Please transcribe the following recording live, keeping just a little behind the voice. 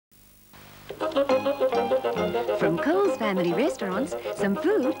From Coles Family Restaurants, some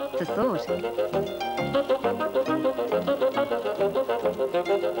food for thought.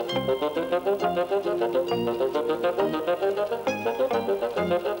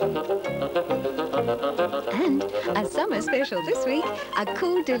 And a summer special this week, a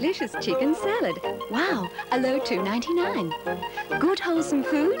cool, delicious chicken salad. Wow, a low $2.99. Good, wholesome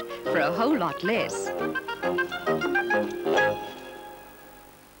food for a whole lot less.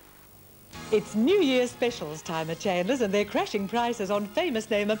 It's New Year specials time at Chandler's, and they're crashing prices on famous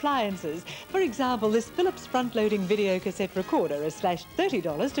name appliances. For example, this Philips front-loading video cassette recorder is slashed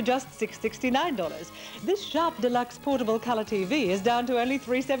 $30 to just $669. This Sharp Deluxe portable colour TV is down to only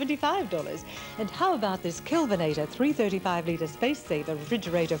 $375. And how about this Kelvinator 335-litre space-saver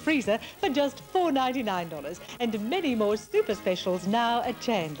refrigerator freezer for just $499? And many more super specials now at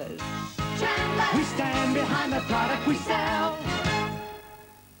Chandler's. Chandler's. We stand behind the product we sell.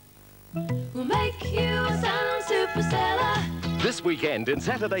 We'll make you a Sun super seller. This weekend in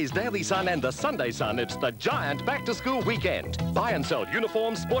Saturday's Daily Sun and the Sunday Sun, it's the giant back-to-school weekend. Buy and sell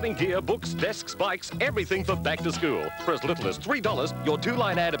uniforms, sporting gear, books, desks, bikes, everything for back to school. For as little as $3, your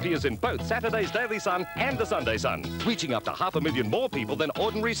two-line ad appears in both Saturday's Daily Sun and the Sunday Sun, reaching up to 500,000 more people than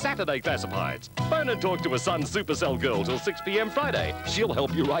ordinary Saturday classifieds. Phone and talk to a Sun Supercell girl till 6 p.m. Friday. She'll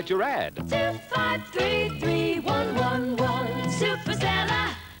help you write your ad. 2533111 Superseller.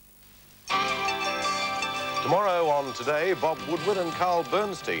 Tomorrow on Today, Bob Woodward and Carl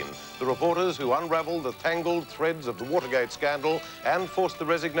Bernstein, the reporters who unravelled the tangled threads of the Watergate scandal and forced the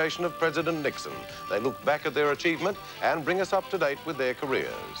resignation of President Nixon. They look back at their achievement and bring us up to date with their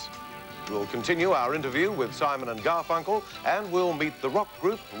careers. We'll continue our interview with Simon and Garfunkel, and we'll meet the rock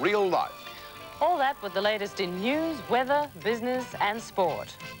group Real Life. All that with the latest in news, weather, business and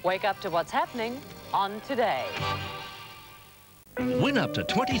sport. Wake up to what's happening on Today. Win up to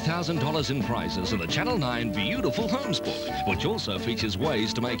 $20,000 in prizes in the Channel 9 Beautiful Homes book, which also features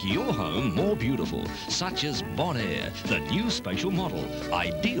ways to make your home more beautiful, such as Bonaire, the new special model,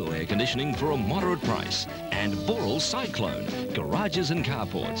 ideal air conditioning for a moderate price, and Boral Cyclone, garages and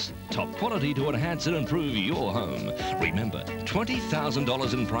carports, top quality to enhance and improve your home. Remember,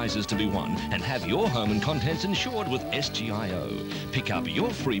 $20,000 in prizes to be won, and have your home and contents insured with SGIO. Pick up your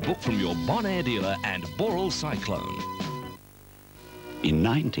free book from your Bonaire dealer and Boral Cyclone. In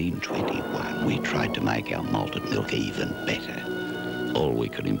 1921, we tried to make our malted milk even better. All we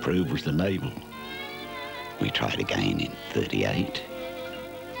could improve was the label. We tried again in 38,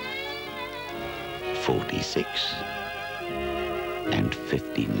 46, and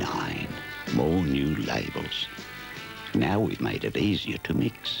 59. More new labels. Now we've made it easier to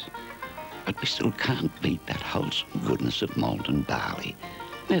mix. But we still can't beat that wholesome goodness of malt and barley.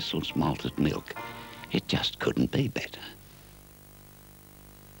 Nestle's malted milk. It just couldn't be better.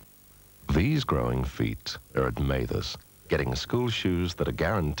 These growing feet are at Mathers, getting school shoes that are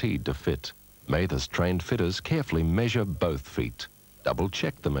guaranteed to fit. Mathers trained fitters carefully measure both feet,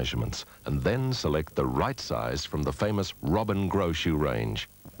 double-check the measurements, and then select the right size from the famous Robin Grow shoe range.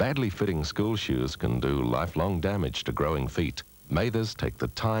 Badly fitting school shoes can do lifelong damage to growing feet. Mathers take the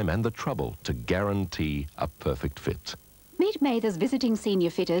time and the trouble to guarantee a perfect fit. Meet Mathers visiting senior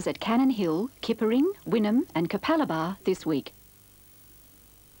fitters at Cannon Hill, Kippering, Wynnum and Capalaba this week.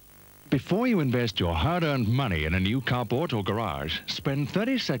 Before you invest your hard-earned money in a new carport or garage, spend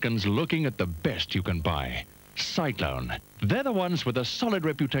 30 seconds looking at the best you can buy. Cyclone. They're the ones with a solid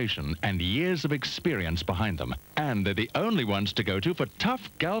reputation and years of experience behind them. And they're the only ones to go to for tough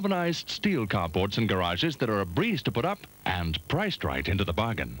galvanized steel carports and garages that are a breeze to put up and priced right into the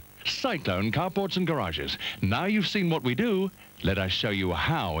bargain. Cyclone Carports and Garages. Now you've seen what we do, let us show you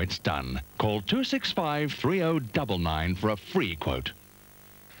how it's done. Call 265-3099 for a free quote.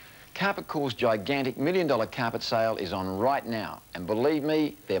 Carpet Corp's gigantic $1 million carpet sale is on right now, and believe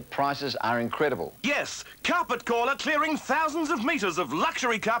me, their prices are incredible. Yes, Carpet Corp are clearing thousands of metres of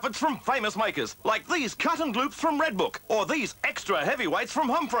luxury carpets from famous makers, like these cut and loops from Redbook, or these extra heavyweights from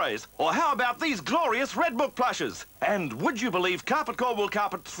Humphreys, or how about these glorious Redbook plushes? And would you believe Carpet Corp will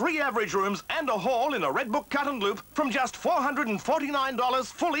carpet 3 average rooms and a hall in a Redbook cut and loop from just $449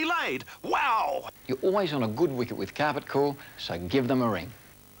 fully laid? Wow! You're always on a good wicket with Carpet Corp, so give them a ring.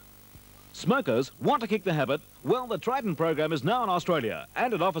 Smokers want to kick the habit? Well, the Trident program is now in Australia,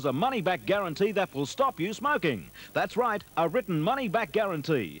 and it offers a money-back guarantee that will stop you smoking. That's right, a written money-back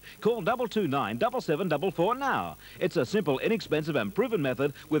guarantee. Call 229 7744 now. It's a simple, inexpensive and proven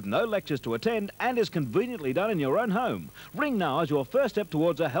method with no lectures to attend and is conveniently done in your own home. Ring now as your first step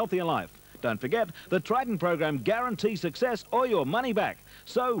towards a healthier life. Don't forget, the Trident program guarantees success or your money back.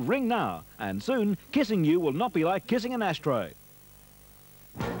 So ring now, and soon, kissing you will not be like kissing an ashtray.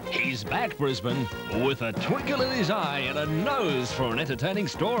 He's back, Brisbane, with a twinkle in his eye and a nose for an entertaining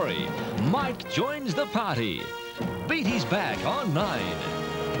story. Mike joins the party. Beatty's back on 9.